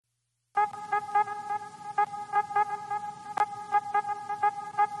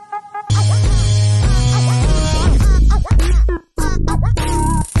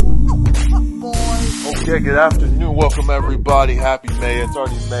right, good afternoon. Welcome, everybody. Happy May. It's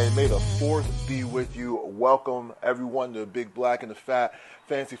already May. May the 4th be with you. Welcome, everyone, to Big Blaq and the Fat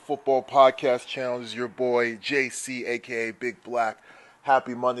Fantasy Football Podcast Channel. This is your boy, JC, a.k.a. Big Blaq.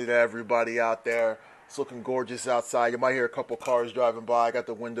 Happy Monday to everybody out there. It's looking gorgeous outside. You might hear a couple cars driving by. I got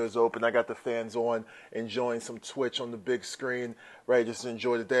the windows open. I got the fans on, enjoying some Twitch on the big screen. Ready just to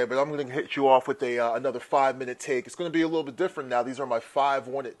enjoy the day. But I'm going to hit you off with another 5-minute take. It's going to be a little bit different now. These are my 5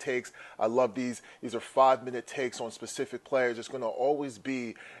 wanted takes. I love these. These are 5-minute takes on specific players. It's going to always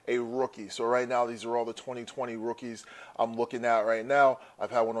be a rookie. So right now, these are all the 2020 rookies I'm looking at right now.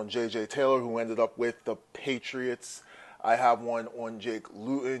 I've had one on J.J. Taylor, who ended up with the Patriots. I have one on Jake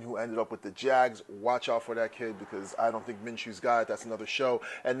Luton, who ended up with the Jags. Watch out for that kid because I don't think Minshew's got it. That's another show.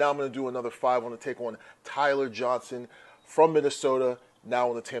 And now I'm going to do another 5. I want to take on Tyler Johnson from Minnesota, now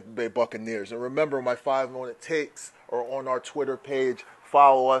on the Tampa Bay Buccaneers. And remember, my 5 wanted takes are on our Twitter page.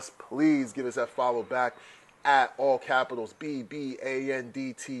 Follow us. Please give us that follow back at all capitals,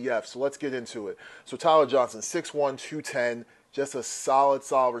 BBANDTF. So let's get into it. So Tyler Johnson, 6'1", 210. Just a solid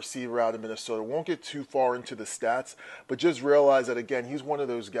receiver out of Minnesota. Won't get too far into the stats, but just realize that, again, he's one of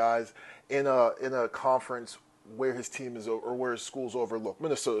those guys in a conference where his team is or where his school's overlooked.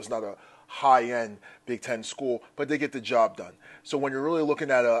 Minnesota is not a high-end Big Ten school, but they get the job done. So when you're really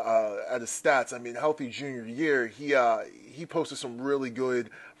looking at his stats, I mean, healthy junior year, he posted some really good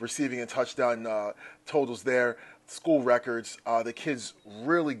receiving and touchdown totals there. School records. The kid's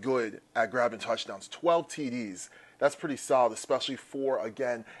really good at grabbing touchdowns. 12 TDs. That's pretty solid, especially for,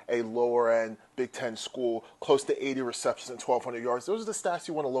 again, a lower-end Big Ten school, close to 80 receptions and 1,200 yards. Those are the stats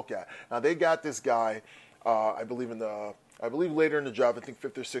you want to look at. Now, they got this guy, I believe later in the draft, I think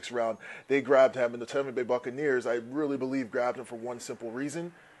 5th or 6th round, they grabbed him. And the Tampa Bay Buccaneers, I really believe, grabbed him for one simple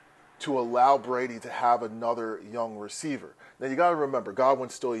reason: to allow Brady to have another young receiver. Now, you got to remember,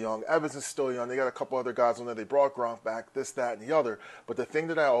 Godwin's still young. Evans is still young. They got a couple other guys on there. They brought Gronk back, this, that, and the other. But the thing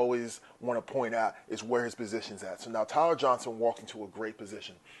that I always want to point out is where his position's at. So now Tyler Johnson walked into a great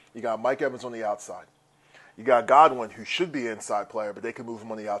position. You got Mike Evans on the outside. You got Godwin, who should be an inside player, but they can move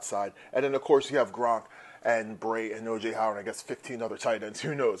him on the outside. And then, of course, you have Gronk and Bray and O.J. Howard, and I guess 15 other tight ends,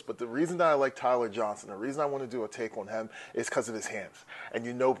 who knows. But the reason that I like Tyler Johnson, the reason I want to do a take on him is because of his hands. And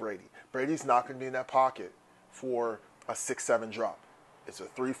you know Brady. Brady's not going to be in that pocket for a 6-7 drop. It's a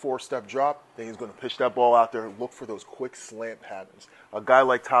 3-4 step drop. Then he's going to pitch that ball out there and look for those quick slant patterns. A guy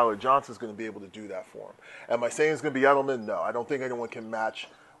like Tyler Johnson is going to be able to do that for him. Am I saying it's going to be Edelman? No. I don't think anyone can match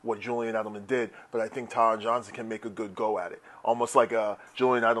what Julian Edelman did, but I think Tyler Johnson can make a good go at it. Almost like a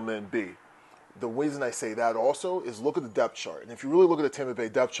Julian Edelman B. The reason I say that also is look at the depth chart. And if you really look at the Tampa Bay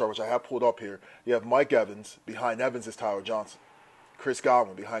depth chart, which I have pulled up here, you have Mike Evans. Behind Evans is Tyler Johnson. Chris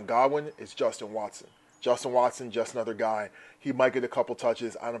Godwin. Behind Godwin is Justin Watson. Justin Watson, just another guy. He might get a couple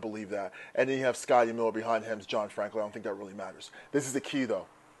touches. I don't believe that. And then you have Scotty Miller. Behind him is John Franklin. I don't think that really matters. This is the key, though.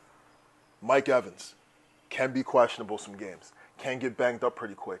 Mike Evans can be questionable some games. Can get banged up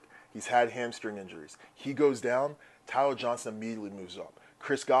pretty quick. He's had hamstring injuries. He goes down. Tyler Johnson immediately moves up.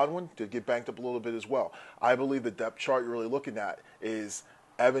 Chris Godwin did get banged up a little bit as well. I believe the depth chart you're really looking at is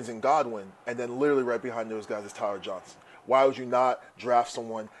Evans and Godwin, and then literally right behind those guys is Tyler Johnson. Why would you not draft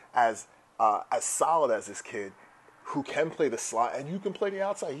someone as solid as this kid who can play the slot and who can play the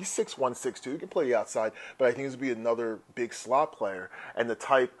outside? He's 6'1", 6'2". He can play the outside, but I think he's going to be another big slot player. And the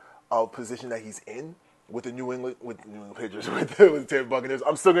type of position that he's in with the New England Patriots, with the Tampa Buccaneers.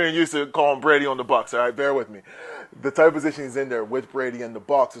 I'm still getting used to calling Brady on the Bucs, all right? Bear with me. The type of position he's in there with Brady and the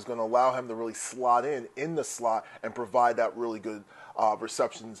Bucs is going to allow him to really slot in the slot and provide that really good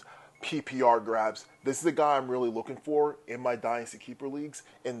receptions, PPR grabs. This is the guy I'm really looking for in my Dynasty Keeper Leagues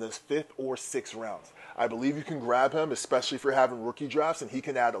in the 5th or 6th rounds. I believe you can grab him, especially if you're having rookie drafts, and he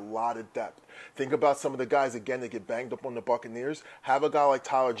can add a lot of depth. Think about some of the guys, again, that get banged up on the Buccaneers. Have a guy like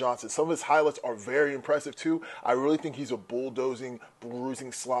Tyler Johnson. Some of his highlights are very impressive, too. I really think he's a bulldozing,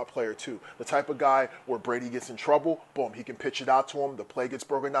 bruising slot player, too. The type of guy where Brady gets in trouble, boom, he can pitch it out to him. The play gets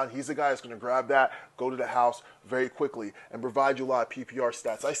broken down. He's the guy that's going to grab that, go to the house very quickly, and provide you a lot of PPR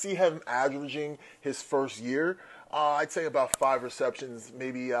stats. I see him averaging his first year, I'd say about 5 receptions,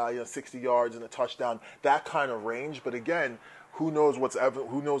 maybe 60 yards and a touchdown, that kind of range. But again, who knows what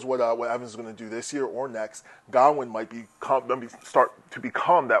Evans is going to do this year or next? Godwin might start to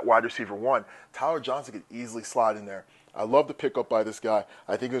become that wide receiver 1. Tyler Johnson could easily slide in there. I love the pickup by this guy.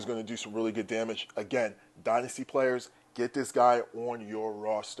 I think he's going to do some really good damage. Again, dynasty players, get this guy on your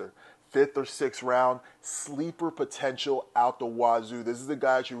roster. 5th or 6th round, sleeper potential out the wazoo. This is the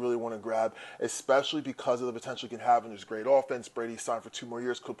guy that you really want to grab, especially because of the potential he can have in his great offense. Brady signed for 2 more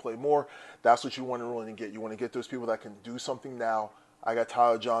years, could play more. That's what you want to really get. You want to get those people that can do something now. I got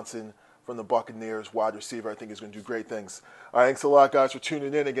Tyler Johnson from the Buccaneers, wide receiver. I think he's going to do great things. All right, thanks a lot, guys, for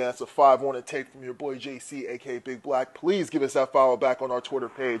tuning in. Again, that's a 5-1 tape from your boy JC, a.k.a. Big Blaq. Please give us that follow back on our Twitter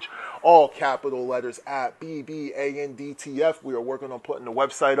page, all capital letters at BBANDTF. We are working on putting the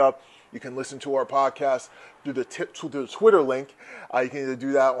website up. You can listen to our podcast through the Twitter link. You can either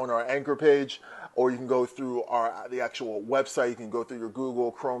do that on our Anchor page, or you can go through the actual website. You can go through your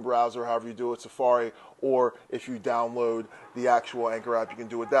Google, Chrome browser, however you do it, Safari, or if you download the actual Anchor app, you can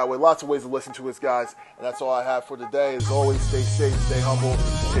do it that way. Lots of ways to listen to us, guys. And that's all I have for today. As always, stay safe, stay humble,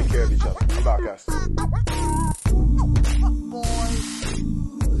 and take care of each other. I'm out, guys.